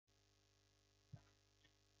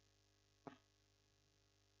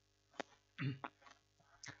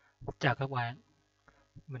Chào các bạn,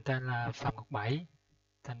 mình tên là Phạm Ngọc Bảy,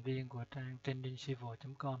 thành viên của trang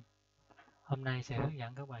tradingcivil.com. Hôm nay sẽ hướng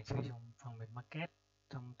dẫn các bạn sử dụng phần mềm Mathcad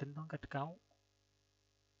trong tính toán kết cấu.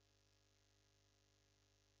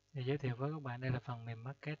 Để giới thiệu với các bạn, đây là phần mềm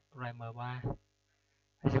Mathcad Primer 3.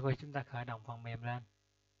 Sau khi chúng ta khởi động phần mềm lên,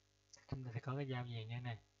 chúng ta sẽ có cái giao diện như thế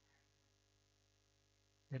này.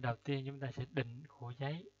 Để đầu tiên chúng ta sẽ định khổ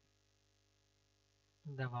giấy.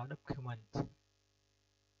 Chúng ta vào Document,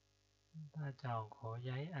 chúng ta chọn khổ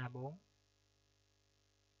giấy A4.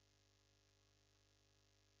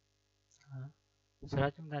 Đó. Sau đó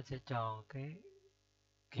chúng ta sẽ chọn cái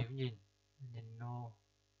kiểu nhìn no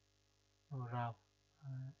round.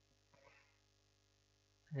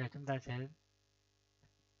 Bây giờ chúng ta sẽ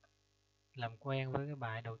làm quen với cái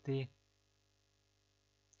bài đầu tiên.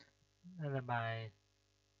 Đây là bài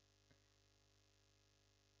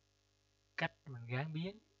cách mình gán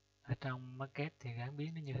biến. Ở trong Mathcad thì gán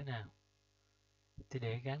biến nó như thế nào? Thì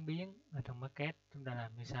để gán biến ở trong Mathcad chúng ta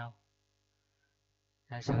làm như sau.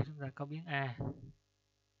 Giả sử chúng ta có biến A,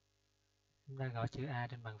 chúng ta gõ chữ A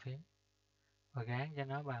trên bàn phím và gán cho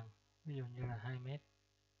nó bằng ví dụ như là 2 mét.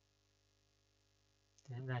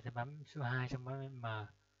 Thì chúng ta sẽ bấm số 2 xong bấm M.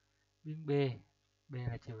 Biến B, B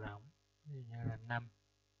là chiều rộng, ví dụ như là 5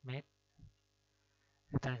 mét.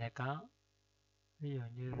 Chúng ta sẽ có ví dụ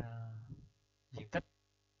như là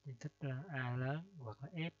diện tích là A lớn hoặc là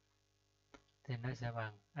F thì nó sẽ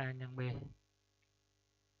bằng A nhân B.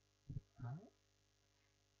 Đó.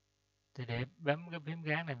 Thì để bấm cái phím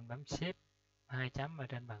gán này mình bấm Shift 2 chấm ở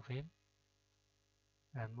trên bàn phím.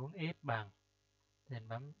 Rồi muốn F bằng thì mình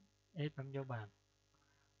bấm F bấm dấu bằng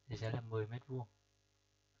thì sẽ là 10 mét vuông.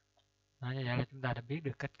 Như vậy là chúng ta đã biết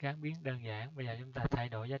được cách gán biến đơn giản. Bây giờ chúng ta thay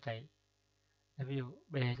đổi giá trị. Ví dụ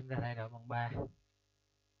B chúng ta thay đổi bằng 3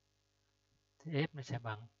 thì F nó sẽ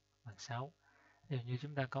bằng 6. Ví dụ như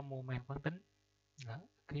chúng ta có mô men quán tính, đó,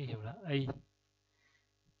 ký hiệu là Y,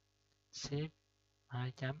 Shift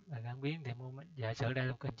 2 chấm là gán biến thì mô men, giả sử đây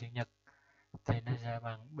là một hình chữ nhật thì nó sẽ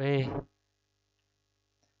bằng B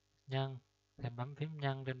nhân, thì bấm phím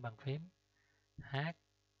nhân trên bàn phím, H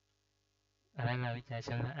ở đây là giả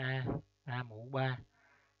sử là A mũ 3,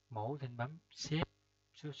 mũ thì bấm Shift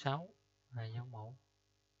số 6 là dấu mũ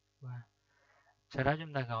 3. Sau đó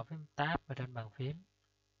chúng ta gõ phím Tab ở trên bàn phím,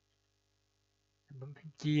 bấm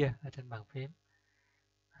phím chia ở trên bàn phím.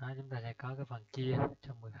 Đó, chúng ta sẽ có cái phần chia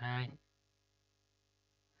cho 12.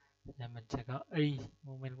 Và mình sẽ có Y,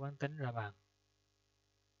 mô men quán tính là bằng,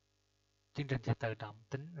 chương trình sẽ tự động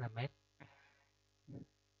tính là mét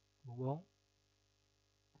 4.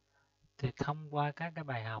 Thì thông qua các cái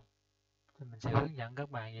bài học thì mình sẽ hướng dẫn các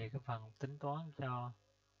bạn về cái phần tính toán cho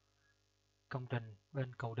công trình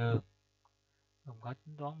bên cầu đường, gồm có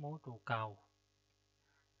tính toán mố trụ cầu,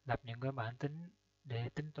 lập những cái bảng tính để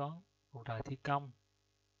tính toán phụ trợ thi công,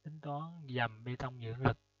 tính toán dầm bê tông dưỡng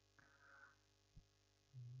lực.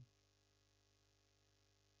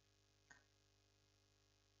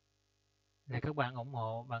 Để các bạn ủng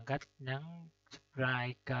hộ bằng cách nhấn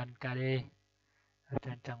subscribe kênh KD ở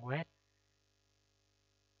trên trang web,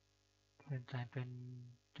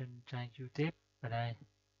 trên trang YouTube ở đây,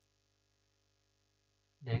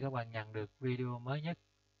 để các bạn nhận được video mới nhất.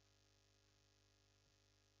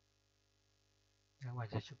 Các bạn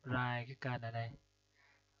sẽ subscribe cái kênh ở đây.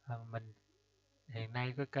 Mình hiện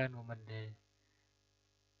nay cái kênh của mình thì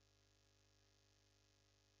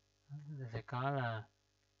sẽ có là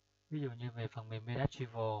ví dụ như về phần mềm Mathcad,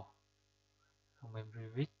 phần mềm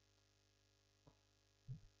Revit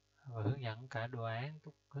và hướng dẫn cả đồ án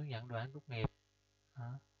tốt nghiệp.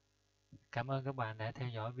 Đó. Cảm ơn các bạn đã theo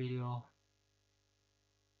dõi video.